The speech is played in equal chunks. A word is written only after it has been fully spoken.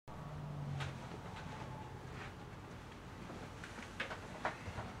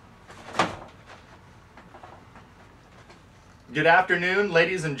Good afternoon,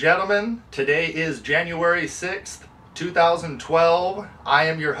 ladies and gentlemen. Today is January 6th, 2012. I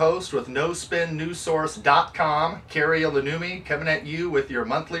am your host with NoSpinNewsSource.com, Kari Ilonummi, coming at you with your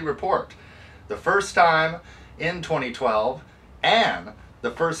monthly report. The first time in 2012, and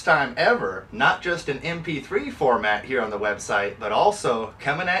the first time ever, not just in MP3 format here on the website, but also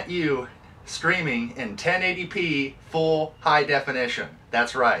coming at you streaming in 1080p full high definition.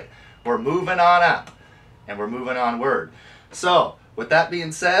 That's right. We're moving on up, and we're moving onward. So, with that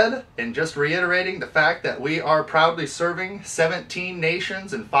being said, and just reiterating the fact that we are proudly serving 17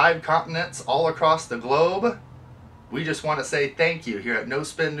 nations and 5 continents all across the globe, we just want to say thank you here at No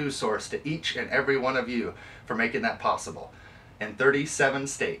Spin News Source to each and every one of you for making that possible in 37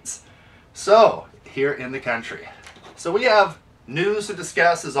 states. So, here in the country. So we have news to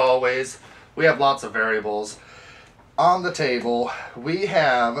discuss as always. We have lots of variables. On the table, we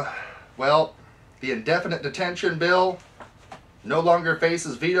have, well, the indefinite detention bill no longer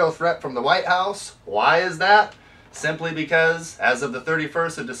faces veto threat from the White House. Why is that? Simply because, as of the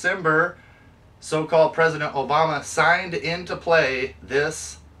 31st of December, so-called President Obama signed into play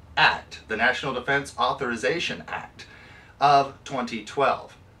this act, the National Defense Authorization Act of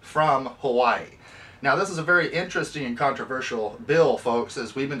 2012 from Hawaii. Now, this is a very interesting and controversial bill, folks,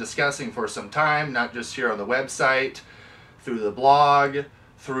 as we've been discussing for some time, not just here on the website, through the blog,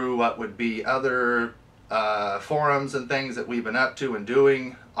 through what would be other forums and things that we've been up to and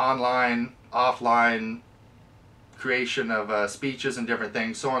doing, online, offline, creation of speeches and different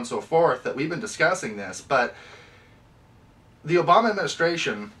things, so on and so forth, that we've been discussing this. But the Obama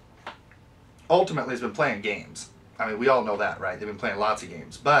administration ultimately has been playing games. I mean, we all know that, right? They've been playing lots of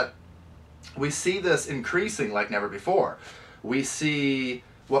games. But we see this increasing like never before. We see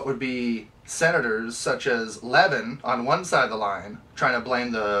what would be senators such as Levin on one side of the line trying to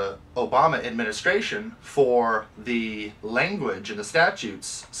blame the Obama administration for the language and the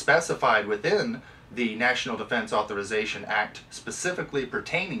statutes specified within the National Defense Authorization Act, specifically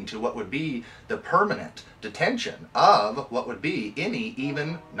pertaining to what would be the permanent detention of what would be any,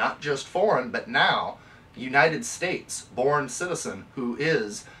 even not just foreign, but now United States born citizen who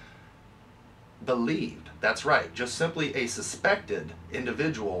is believed, that's right, just simply a suspected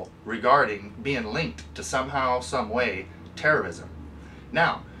individual regarding being linked to somehow, some way, terrorism.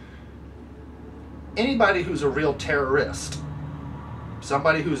 Now, anybody who's a real terrorist,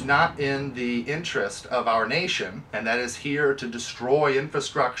 somebody who's not in the interest of our nation, and that is here to destroy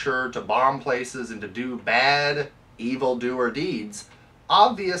infrastructure, to bomb places, and to do bad, evildoer deeds,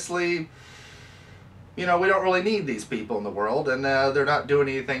 obviously, you know, we don't really need these people in the world, and they're not doing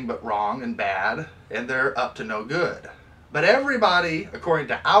anything but wrong and bad, and they're up to no good. But everybody, according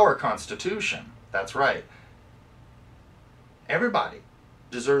to our Constitution, that's right, everybody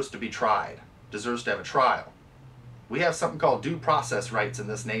deserves to be tried, deserves to have a trial. We have something called due process rights in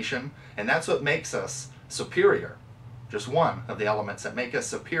this nation, and that's what makes us superior. Just one of the elements that make us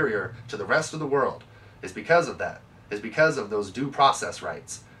superior to the rest of the world is because of that, is because of those due process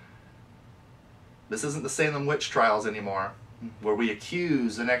rights. This isn't the Salem witch trials anymore, where we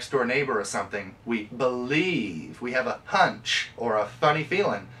accuse the next door neighbor of something. We believe, we have a hunch or a funny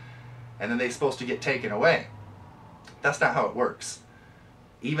feeling, and then they're supposed to get taken away. That's not how it works.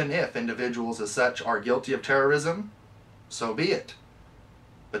 Even if individuals as such are guilty of terrorism, so be it.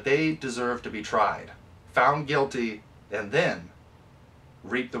 But they deserve to be tried, found guilty, and then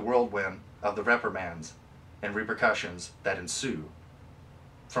reap the whirlwind of the reprimands and repercussions that ensue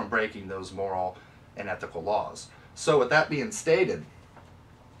from breaking those moral and ethical laws. So with that being stated,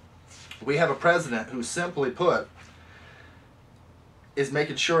 we have a president who, simply put, is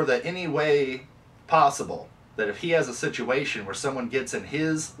making sure that any way possible, that if he has a situation where someone gets in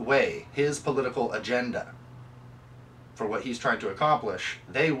his way, his political agenda for what he's trying to accomplish,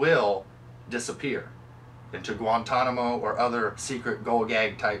 they will disappear into Guantanamo or other secret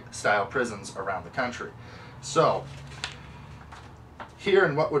Gulgag type style prisons around the country. So here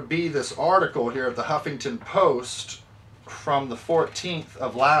in what would be this article here of the Huffington Post from the 14th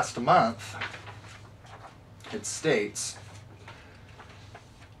of last month, it states,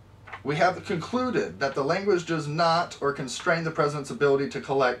 we have concluded that the language does not or constrain the president's ability to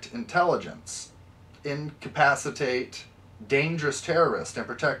collect intelligence, incapacitate dangerous terrorists, and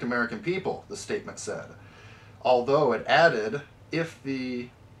protect American people, the statement said. Although it added, if the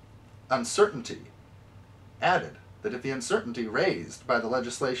uncertainty raised by the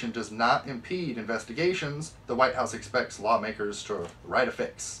legislation does not impede investigations, the White House expects lawmakers to write a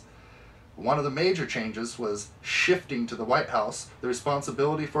fix. One of the major changes was shifting to the White House the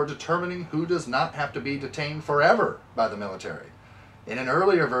responsibility for determining who does not have to be detained forever by the military. In an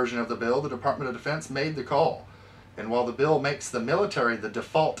earlier version of the bill, the Department of Defense made the call. And while the bill makes the military the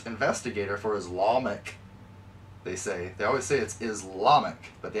default investigator for Islamic, they always say it's Islamic,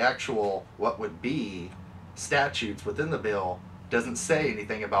 but the actual, what would be statutes within the bill doesn't say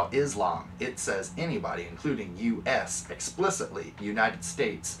anything about Islam. It says anybody, including U.S., explicitly, United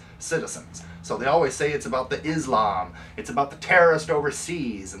States citizens. So they always say it's about the Islam, it's about the terrorist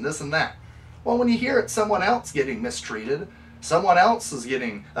overseas, and this and that. Well, when you hear it's someone else getting mistreated, someone else is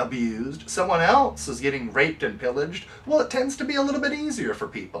getting abused, someone else is getting raped and pillaged, well, it tends to be a little bit easier for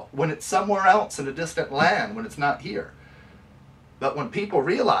people when it's somewhere else in a distant land, when it's not here. But when people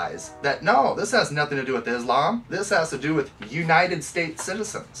realize that, no, this has nothing to do with Islam, this has to do with United States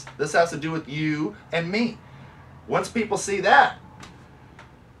citizens, this has to do with you and me. Once people see that,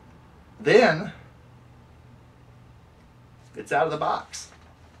 then it's out of the box.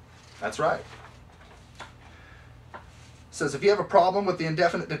 That's right. Says, if you have a problem with the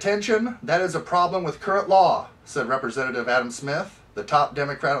indefinite detention, that is a problem with current law, said Representative Adam Smith, the top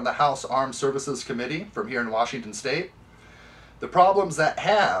Democrat on the House Armed Services Committee from here in Washington State. The problems that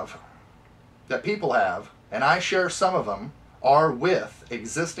people have, and I share some of them, are with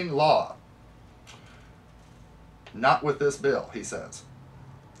existing law. Not with this bill, he says.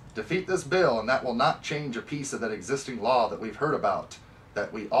 Defeat this bill and that will not change a piece of that existing law that we've heard about,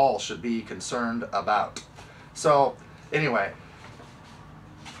 that we all should be concerned about. So, anyway,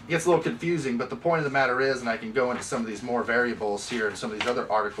 it gets a little confusing, but the point of the matter is, and I can go into some of these more variables here and some of these other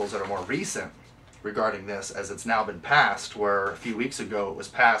articles that are more recent regarding this, as it's now been passed, where a few weeks ago it was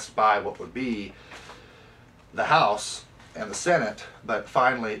passed by what would be the House and the Senate, but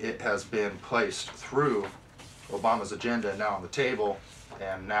finally it has been placed through Obama's agenda, now on the table,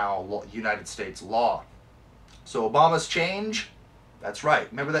 and now United States law. So Obama's change, that's right.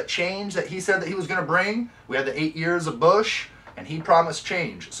 Remember that change that he said that he was going to bring? We had the 8 years of Bush, and he promised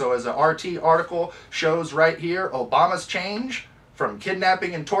change. So as the RT article shows right here, Obama's change from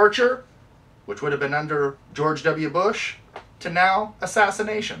kidnapping and torture, which would have been under George W. Bush, to now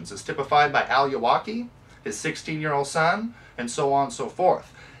assassinations, is typified by Al-Yawaki, his 16-year-old son, and so on and so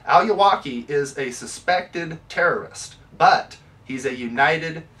forth. Al-Yawaki is a suspected terrorist, but he's a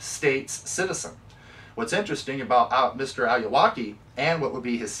United States citizen. What's interesting about Mr. Al-Yawaki and what would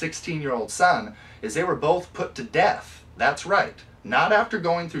be his 16-year-old son is they were both put to death. That's right. Not after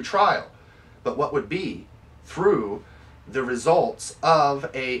going through trial, but what would be through the results of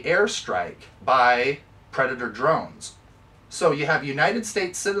an airstrike by Predator drones. So you have United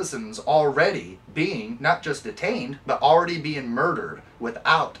States citizens already being not just detained, but already being murdered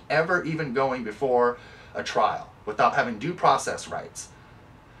without ever even going before a trial, without having due process rights,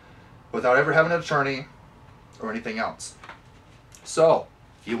 without ever having an attorney or anything else. So,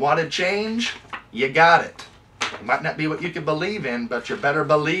 you wanted change? You got it. It might not be what you can believe in, but you better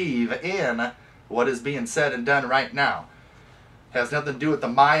believe in what is being said and done right now. It has nothing to do with the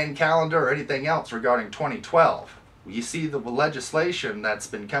Mayan calendar or anything else regarding 2012. You see the legislation that's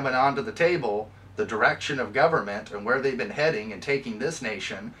been coming onto the table, the direction of government and where they've been heading and taking this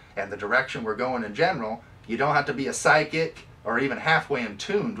nation and the direction we're going in general. You don't have to be a psychic or even halfway in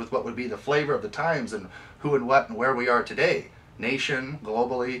tuned with what would be the flavor of the times and who and what and where we are today, nation,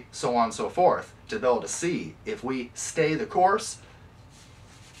 globally, so on and so forth, to be able to see if we stay the course,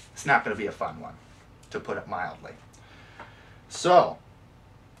 it's not going to be a fun one, to put it mildly. So,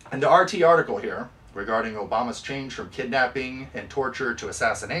 in the RT article here, regarding Obama's change from kidnapping and torture to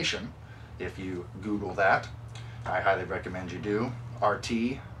assassination, if you Google that, I highly recommend you do.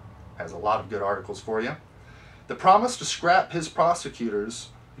 RT has a lot of good articles for you. The promise to scrap his predecessors'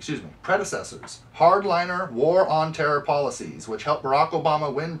 hardliner war on terror policies, which helped Barack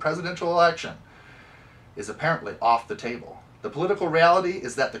Obama win presidential election, is apparently off the table. The political reality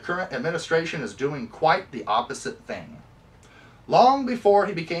is that the current administration is doing quite the opposite thing. Long before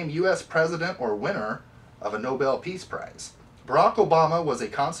he became U.S. president or winner of a Nobel Peace Prize, Barack Obama was a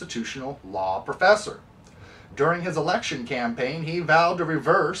constitutional law professor. During his election campaign, he vowed to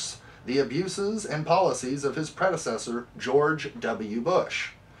reverse the abuses and policies of his predecessor, George W.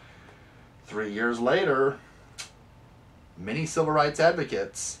 Bush. 3 years later, many civil rights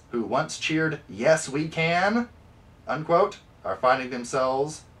advocates who once cheered, "Yes, we can," unquote, are finding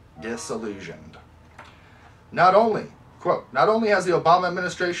themselves disillusioned. Not only, quote, not only has the Obama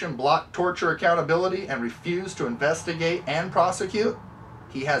administration blocked torture accountability and refused to investigate and prosecute,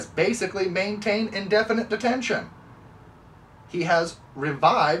 he has basically maintained indefinite detention. He has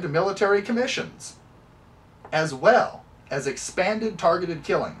revived military commissions, as well as expanded targeted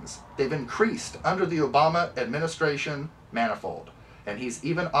killings. They've increased under the Obama administration manifold, and he's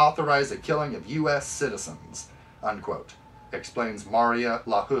even authorized the killing of U.S. citizens, unquote, explains Maria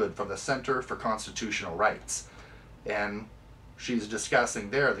LaHood from the Center for Constitutional Rights. And she's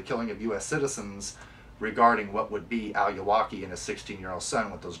discussing there the killing of U.S. citizens regarding what would be al-Awlaki and his 16-year-old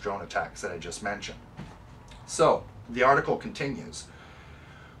son with those drone attacks that I just mentioned. So, the article continues.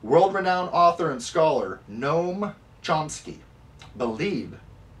 World-renowned author and scholar Noam Chomsky believes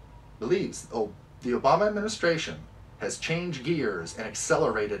the Obama administration has changed gears and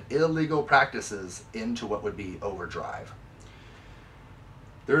accelerated illegal practices into what would be overdrive.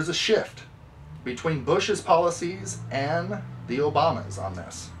 There's a shift between Bush's policies and the Obamas on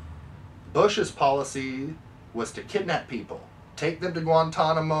this. Bush's policy was to kidnap people, take them to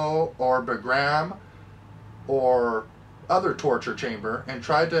Guantanamo or Bagram or other torture chamber and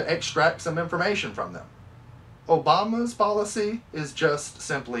try to extract some information from them. Obama's policy is just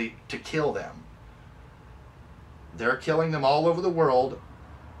simply to kill them. They're killing them all over the world,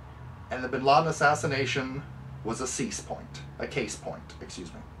 and the bin Laden assassination was a case point,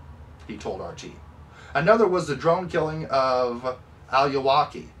 he told RT. Another was the drone killing of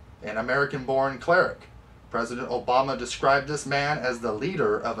al-Awlaki, an American-born cleric. President Obama described this man as the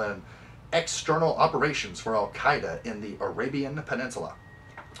leader of an external operations for al-Qaeda in the Arabian Peninsula.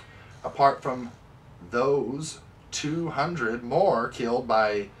 Apart from those 200 more killed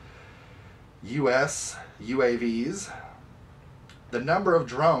by U.S. UAVs, the number of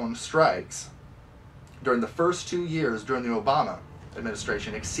drone strikes during the first 2 years during the Obama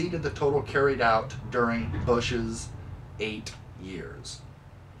administration exceeded the total carried out during Bush's 8 years.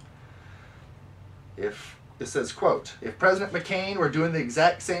 It says, quote, if President McCain were doing the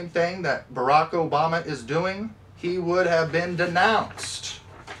exact same thing that Barack Obama is doing, he would have been denounced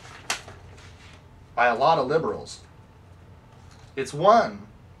by a lot of liberals. It's one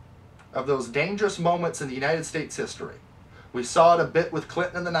of those dangerous moments in the United States history. We saw it a bit with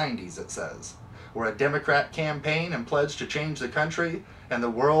Clinton in the 90s, it says, where a Democrat campaigned and pledged to change the country, and the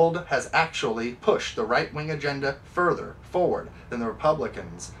world has actually pushed the right-wing agenda further forward than the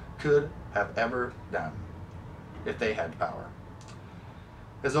Republicans could have ever done if they had power.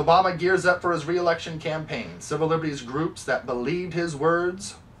 As Obama gears up for his re-election campaign, civil liberties groups that believed his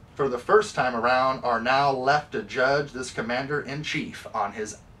words for the first time around are now left to judge this commander-in-chief on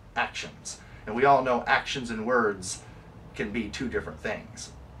his actions. And we all know actions and words can be two different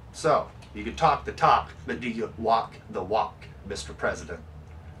things. So, you can talk the talk, but do you walk the walk, Mr. President?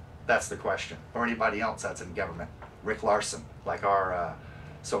 That's the question. Or anybody else that's in government. Rick Larson, like our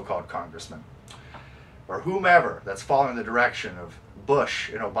so-called congressman. Or whomever that's following the direction of Bush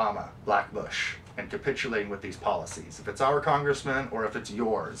and Obama, Black Bush, and capitulating with these policies. If it's our congressman or if it's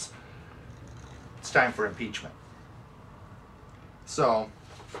yours, it's time for impeachment. So,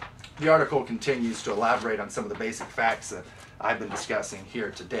 the article continues to elaborate on some of the basic facts that I've been discussing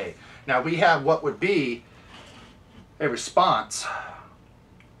here today. Now, we have what would be a response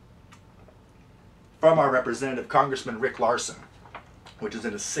from our representative, Congressman Rick Larson, which is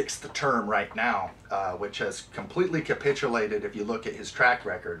in his 6th term right now, which has completely capitulated, if you look at his track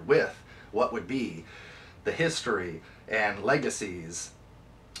record, with what would be the history and legacies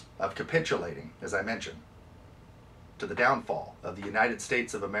of capitulating, as I mentioned, to the downfall of the United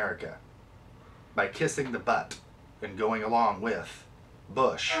States of America by kissing the butt and going along with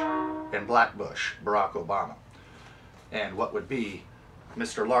Bush and Black Bush, Barack Obama. And what would be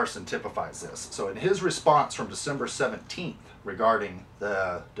Mr. Larson typifies this. So in his response from December 17th regarding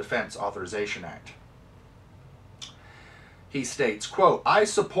the Defense Authorization Act, he states, quote, I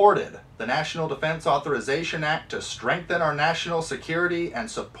supported the National Defense Authorization Act to strengthen our national security and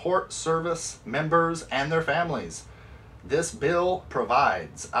support service members and their families. This bill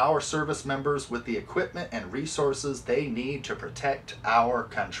provides our service members with the equipment and resources they need to protect our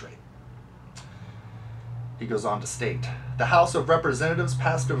country. He goes on to state, the House of Representatives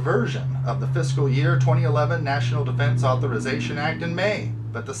passed a version of the fiscal year 2011 National Defense Authorization Act in May,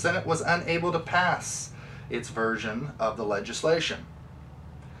 but the Senate was unable to pass its version of the legislation.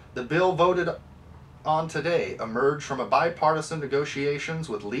 The bill voted on today emerged from a bipartisan negotiations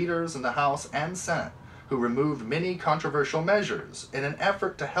with leaders in the House and Senate who removed many controversial measures in an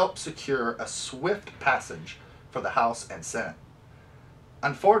effort to help secure a swift passage for the House and Senate.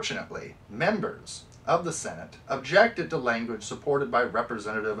 Unfortunately, members of the Senate objected to language supported by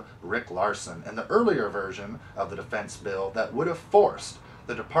Representative Rick Larson in the earlier version of the defense bill that would have forced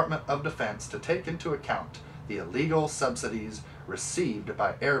the Department of Defense to take into account the illegal subsidies received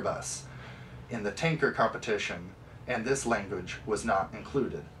by Airbus in the tanker competition, and this language was not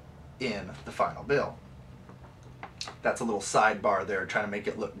included in the final bill. That's a little sidebar there, trying to make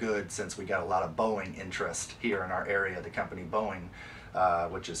it look good since we got a lot of Boeing interest here in our area, the company Boeing,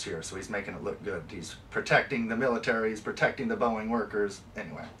 which is here. So he's making it look good. He's protecting the military, he's protecting the Boeing workers.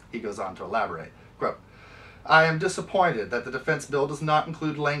 Anyway, he goes on to elaborate. Quote, I am disappointed that the defense bill does not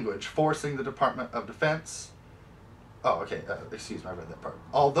include language forcing the Department of Defense. Oh, okay, excuse me, I read that part.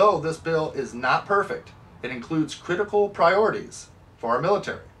 Although this bill is not perfect, it includes critical priorities for our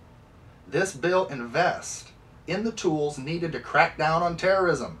military. This bill invests in the tools needed to crack down on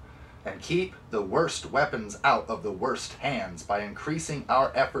terrorism and keep the worst weapons out of the worst hands by increasing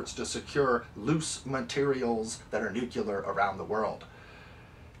our efforts to secure loose materials that are nuclear around the world.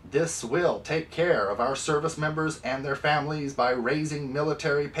 This will take care of our service members and their families by raising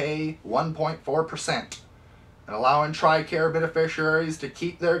military pay 1.4% and allowing TRICARE beneficiaries to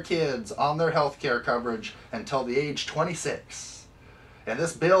keep their kids on their health care coverage until the age 26. And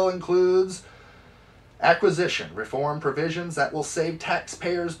this bill includes acquisition reform provisions that will save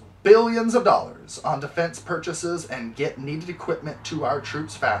taxpayers billions of dollars on defense purchases and get needed equipment to our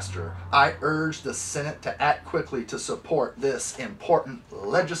troops faster. I urge the Senate to act quickly to support this important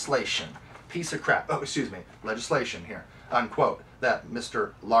legislation. Piece of crap. Oh, excuse me. Legislation here. Unquote. That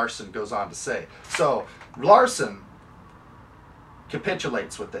Mr. Larson goes on to say. So, Larson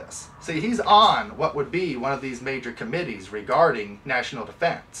capitulates with this. See, he's on what would be one of these major committees regarding national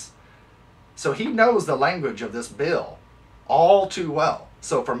defense. So he knows the language of this bill all too well.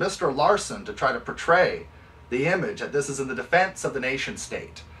 So for Mr. Larson to try to portray the image that this is in the defense of the nation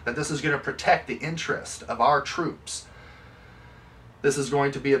state, that this is going to protect the interest of our troops, this is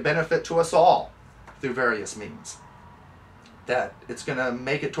going to be a benefit to us all through various means, that it's going to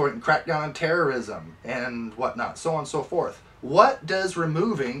make it toward and crack down on terrorism and whatnot, so on and so forth. What does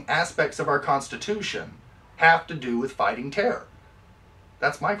removing aspects of our Constitution have to do with fighting terror?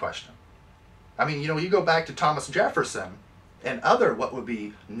 That's my question. I mean, you go back to Thomas Jefferson and other what would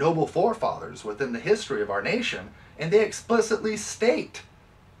be noble forefathers within the history of our nation, and they explicitly state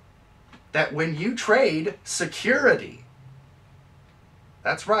that when you trade security,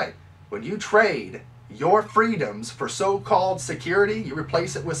 that's right, when you trade your freedoms for so-called security, you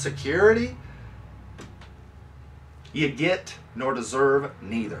replace it with security, you get nor deserve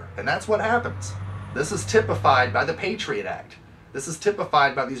neither. And that's what happens. This is typified by the Patriot Act. This is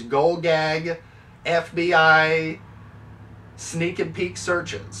typified by these gold gag, FBI, sneak and peek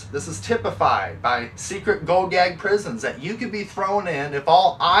searches. This is typified by secret gold gag prisons that you could be thrown in if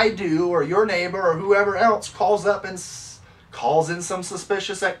all I do or your neighbor or whoever else calls up and calls in some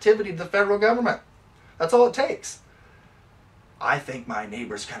suspicious activity to the federal government. That's all it takes. I think my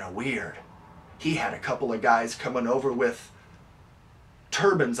neighbor's kind of weird. He had a couple of guys coming over with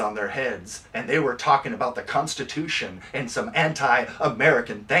turbans on their heads, and they were talking about the Constitution and some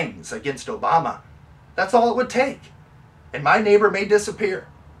anti-American things against Obama. That's all it would take. And my neighbor may disappear.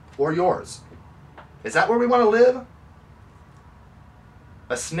 Or yours. Is that where we want to live?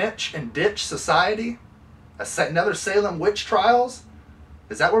 A snitch and ditch society? Another Salem witch trials?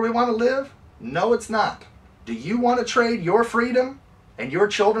 Is that where we want to live? No, it's not. Do you want to trade your freedom and your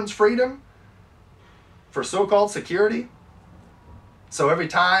children's freedom for so-called security? So every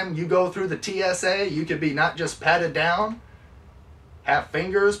time you go through the TSA, you could be not just patted down, have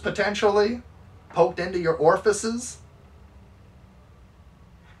fingers potentially poked into your orifices,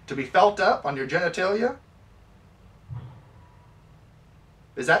 to be felt up on your genitalia?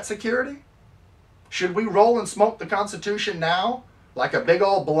 Is that security? Should we roll and smoke the Constitution now like a big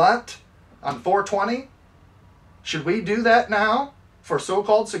old blunt on 420? Should we do that now for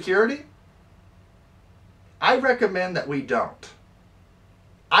so-called security? I recommend that we don't.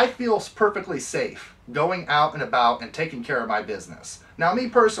 I feel perfectly safe going out and about and taking care of my business. Now, me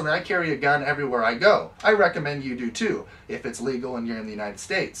personally, I carry a gun everywhere I go. I recommend you do too, if it's legal and you're in the United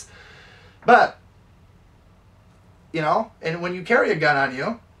States. But, and when you carry a gun on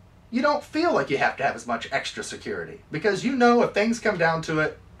you, you don't feel like you have to have as much extra security. Because if things come down to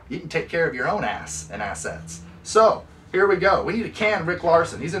it, you can take care of your own ass and assets. So, here we go. We need to can Rick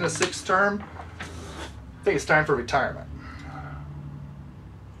Larson. He's in his 6th term. I think it's time for retirement.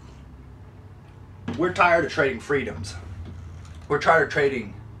 We're tired of trading freedoms. We're tired of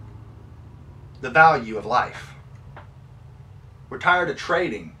trading the value of life. We're tired of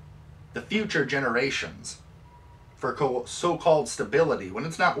trading the future generations for so-called stability when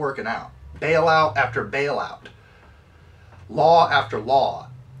it's not working out. Bailout after bailout. Law after law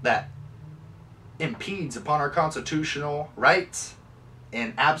that impedes upon our constitutional rights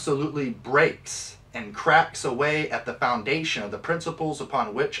and absolutely breaks and cracks away at the foundation of the principles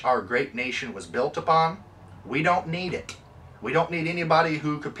upon which our great nation was built upon. We don't need it. We don't need anybody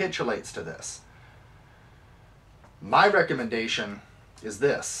who capitulates to this. My recommendation is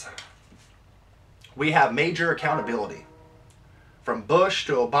this. We have major accountability from Bush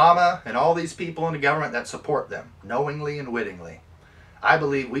to Obama and all these people in the government that support them, knowingly and wittingly. I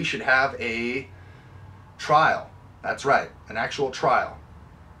believe we should have a trial. That's right, an actual trial.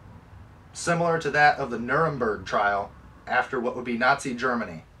 Similar to that of the Nuremberg trial after what would be Nazi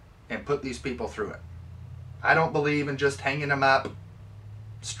Germany, and put these people through it. I don't believe in just hanging them up,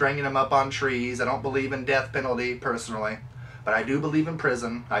 stringing them up on trees. I don't believe in death penalty personally, but I do believe in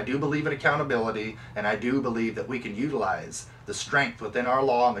prison. I do believe in accountability, and I do believe that we can utilize the strength within our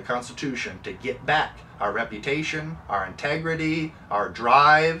law and the Constitution to get back our reputation, our integrity, our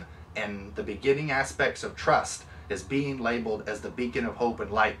drive, and the beginning aspects of trust is being labeled as the beacon of hope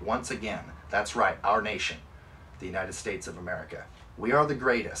and light once again. That's right, our nation, the United States of America. We are the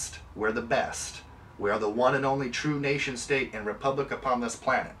greatest. We're the best. We are the one and only true nation state and republic upon this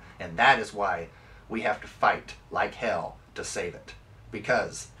planet. And that is why we have to fight like hell to save it.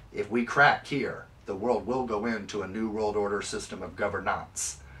 Because if we crack here, the world will go into a new world order system of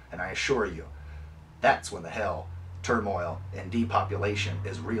governance. And I assure you, that's when the hell, turmoil, and depopulation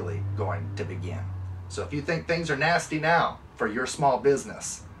is really going to begin. So if you think things are nasty now for your small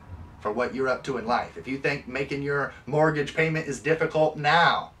business, for what you're up to in life, if you think making your mortgage payment is difficult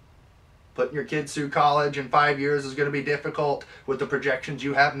now, putting your kids through college in 5 years is going to be difficult with the projections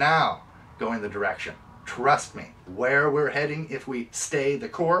you have now going the direction. Trust me, where we're heading if we stay the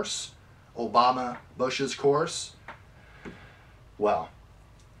course, Obama, Bush's course, well,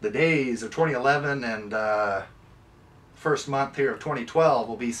 the days of 2011 and first month here of 2012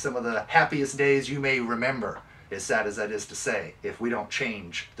 will be some of the happiest days you may remember, as sad as that is to say, if we don't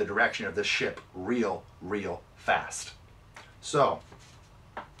change the direction of this ship real fast. So,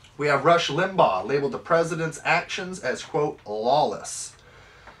 we have Rush Limbaugh labeled the president's actions as, quote, lawless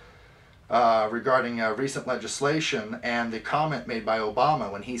regarding recent legislation, and the comment made by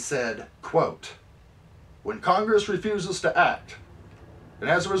Obama when he said, quote, when Congress refuses to act, and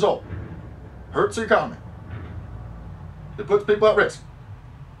as a result, hurts the economy, it puts people at risk,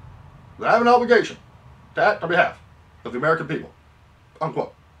 they have an obligation to act on behalf of the American people,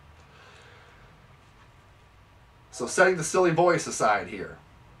 unquote. So setting the silly voice aside here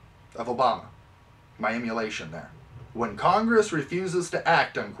of Obama, my emulation there. When Congress refuses to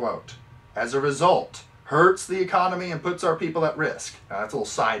act, unquote, as a result, hurts the economy and puts our people at risk. Now that's a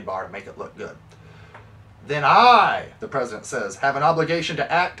little sidebar to make it look good. Then I, the president says, have an obligation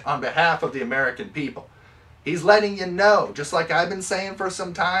to act on behalf of the American people. He's letting you know, just like I've been saying for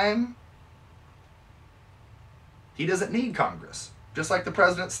some time, he doesn't need Congress. Just like the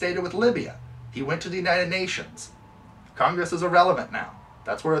president stated with Libya. He went to the United Nations. Congress is irrelevant now.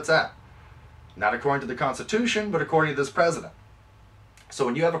 That's where it's at. Not according to the Constitution, but according to this president. So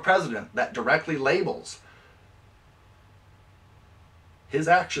when you have a president that directly labels his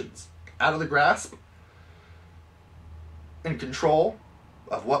actions out of the grasp and control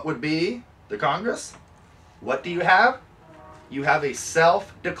of what would be the Congress, what do you have? You have a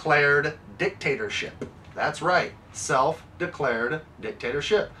self-declared dictatorship. That's right, self-declared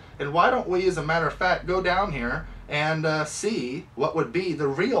dictatorship. And why don't we, as a matter of fact, go down here and see what would be the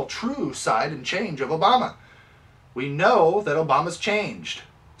real, true side and change of Obama? We know that Obama's changed.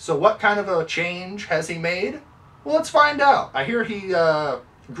 So what kind of a change has he made? Well, let's find out. I hear he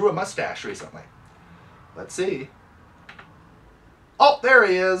grew a mustache recently. Let's see. Oh, there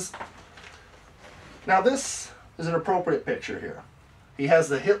he is. Now this is an appropriate picture here. He has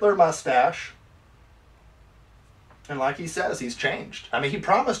the Hitler mustache. And like he says, he's changed. I mean, he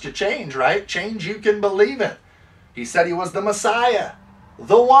promised to change, right? Change you can believe in. He said he was the Messiah.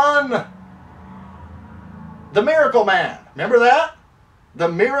 The one. The Miracle Man. Remember that? The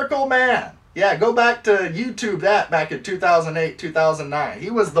Miracle Man. Yeah, go back to YouTube that back in 2008, 2009. He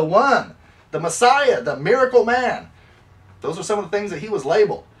was the one. The Messiah. The Miracle Man. Those are some of the things that he was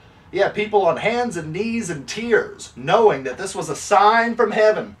labeled. Yeah, people on hands and knees and tears, knowing that this was a sign from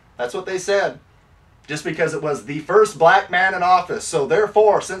heaven. That's what they said. Just because it was the first black man in office. So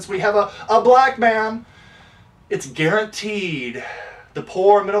therefore, since we have a black man, it's guaranteed the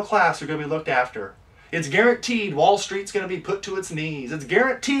poor middle class are going to be looked after. It's guaranteed Wall Street's going to be put to its knees. It's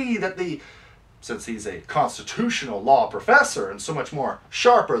guaranteed that since he's a constitutional law professor and so much more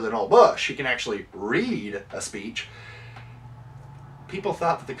sharper than old Bush, he can actually read a speech. People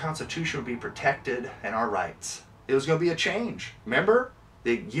thought that the Constitution would be protected and our rights. It was going to be a change. Remember?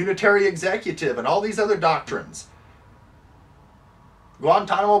 The unitary executive and all these other doctrines.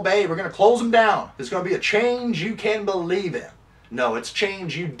 Guantanamo Bay, we're going to close them down. There's going to be a change you can believe in. No, it's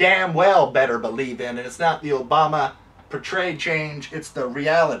change you damn well better believe in, and it's not the Obama portrayed change, it's the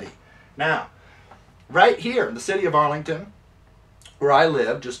reality. Now, right here in the city of Arlington, where I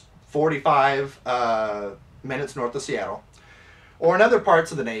live, just 45 minutes north of Seattle, or in other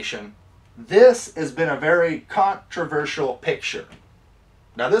parts of the nation, this has been a very controversial picture.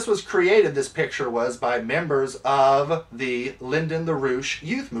 Now this was created, this picture was, by members of the Lyndon LaRouche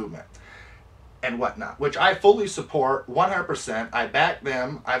youth movement and whatnot, which I fully support 100%. I back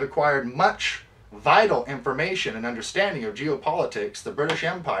them. I've acquired much vital information and understanding of geopolitics, the British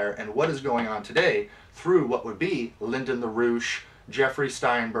Empire, and what is going on today through what would be Lyndon LaRouche, Jeffrey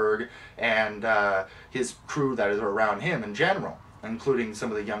Steinberg, and his crew that are around him in general, including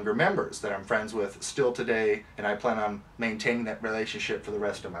some of the younger members that I'm friends with still today, and I plan on maintaining that relationship for the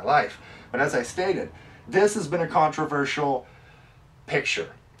rest of my life. But as I stated, this has been a controversial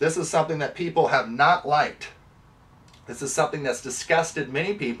picture. This is something that people have not liked. This is something that's disgusted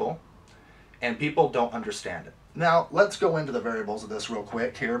many people, and people don't understand it. Now, let's go into the variables of this real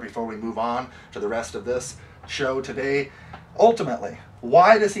quick here before we move on to the rest of this show today. Ultimately,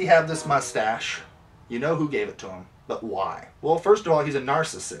 why does he have this mustache? You know who gave it to him, but why? Well, first of all, he's a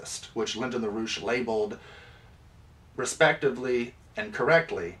narcissist, which Lyndon LaRouche labeled respectively and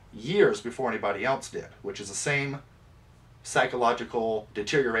correctly years before anybody else did, which is the same psychological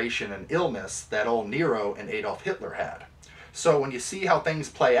deterioration and illness that old Nero and Adolf Hitler had. So when you see how things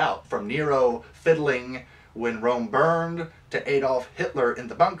play out, from Nero fiddling when Rome burned to Adolf Hitler in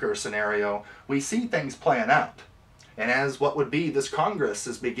the bunker scenario, we see things playing out. And as what would be this Congress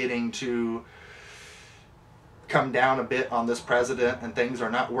is beginning to come down a bit on this president and things are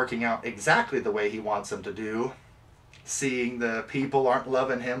not working out exactly the way he wants them to do, seeing the people aren't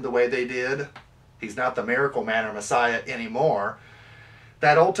loving him the way they did, he's not the miracle man or Messiah anymore,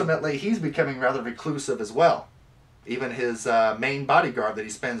 that ultimately he's becoming rather reclusive as well. Even his main bodyguard that he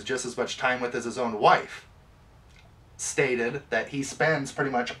spends just as much time with as his own wife stated that he spends pretty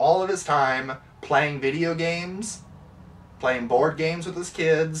much all of his time playing video games, playing board games with his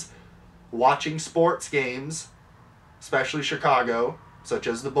kids, watching sports games, especially Chicago, such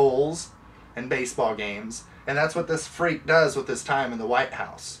as the Bulls, and baseball games. And that's what this freak does with his time in the White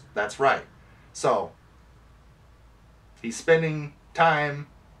House. That's right. So, he's spending time,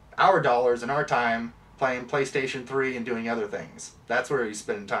 our dollars and our time, playing PlayStation 3 and doing other things. That's where he's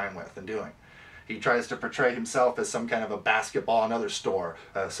spending time with and doing. He tries to portray himself as some kind of a basketball and other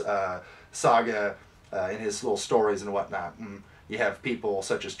saga in his little stories and whatnot. And you have people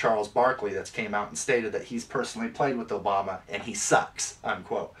such as Charles Barkley that's came out and stated that he's personally played with Obama and he sucks,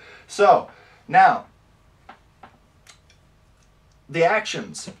 unquote. So, now, the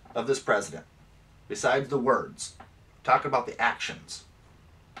actions of this president, besides the words, talk about the actions,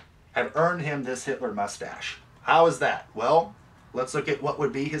 have earned him this Hitler mustache. How is that? Well, let's look at what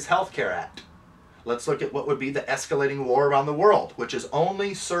would be his Healthcare Act. Let's look at what would be the escalating war around the world, which is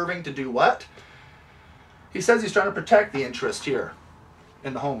only serving to do what? He says he's trying to protect the interest here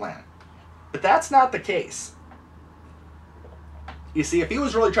in the homeland. But that's not the case. You see, if he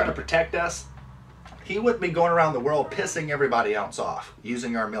was really trying to protect us, he wouldn't be going around the world pissing everybody else off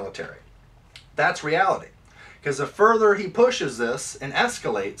using our military. That's reality. Because the further he pushes this and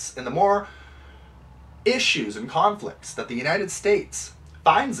escalates, and the more issues and conflicts that the United States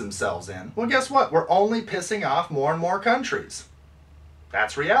finds themselves in, well, guess what? We're only pissing off more and more countries.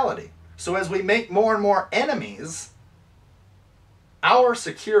 That's reality. So as we make more and more enemies, our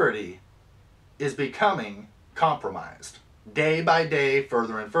security is becoming compromised day by day,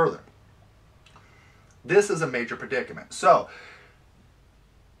 further and further. This is a major predicament. So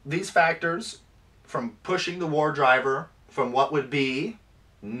these factors, from pushing the war driver, from what would be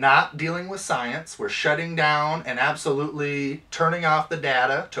not dealing with science, we're shutting down and absolutely turning off the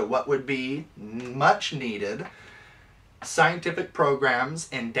data, to what would be much needed scientific programs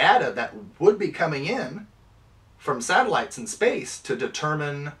and data that would be coming in from satellites in space to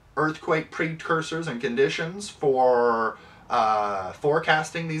determine earthquake precursors and conditions for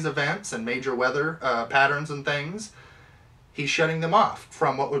forecasting these events and major weather patterns and things. He's shutting them off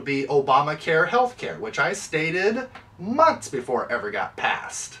from what would be Obamacare healthcare, which I stated months before it ever got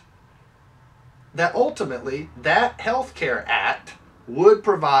passed, that ultimately that healthcare act would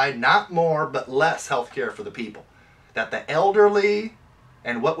provide not more but less healthcare for the people. That the elderly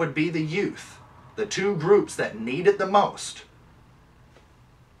and what would be the youth, the two groups that need it the most,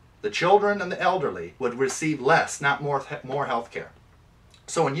 the children and the elderly, would receive less, not more healthcare.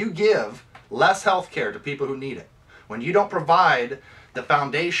 So when you give less healthcare to people who need it, when you don't provide the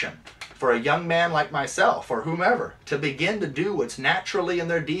foundation for a young man like myself or whomever to begin to do what's naturally in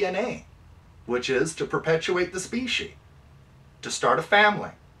their DNA, which is to perpetuate the species, to start a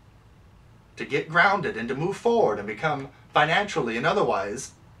family, to get grounded and to move forward and become financially and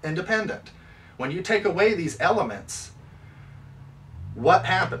otherwise independent. When you take away these elements, what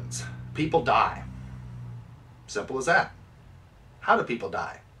happens? People die. Simple as that. How do people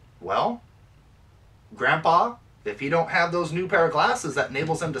die? Well, Grandpa If he don't have those new pair of glasses that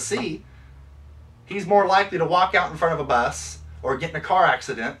enables him to see, he's more likely to walk out in front of a bus or get in a car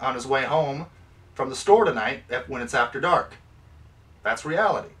accident on his way home from the store tonight when it's after dark. That's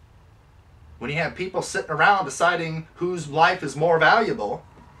reality. When you have people sitting around deciding whose life is more valuable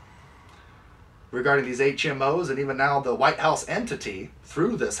regarding these HMOs, and even now the White House entity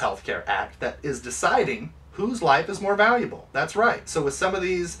through this Healthcare Act that is deciding whose life is more valuable. That's right. So with some of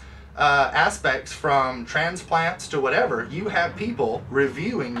these aspects, from transplants to whatever, you have people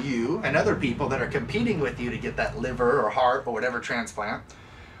reviewing you and other people that are competing with you to get that liver or heart or whatever transplant,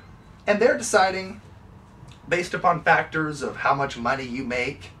 and they're deciding based upon factors of how much money you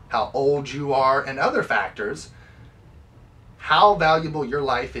make, how old you are, and other factors, how valuable your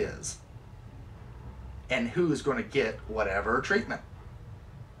life is and who's going to get whatever treatment.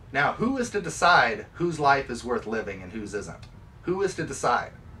 Now, who is to decide whose life is worth living and whose isn't? Who is to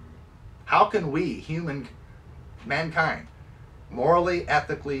decide? How can we, mankind, morally,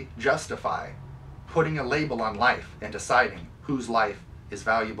 ethically justify putting a label on life and deciding whose life is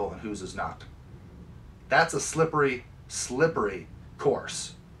valuable and whose is not? That's a slippery, slippery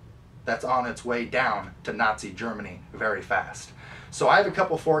course that's on its way down to Nazi Germany very fast. So I have a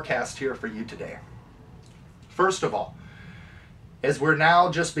couple forecasts here for you today. First of all, as we're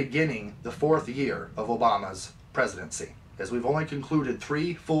now just beginning the 4th year of Obama's presidency, as we've only concluded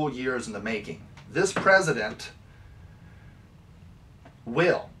 3 full years in the making, this president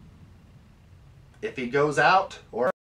will, if he goes out or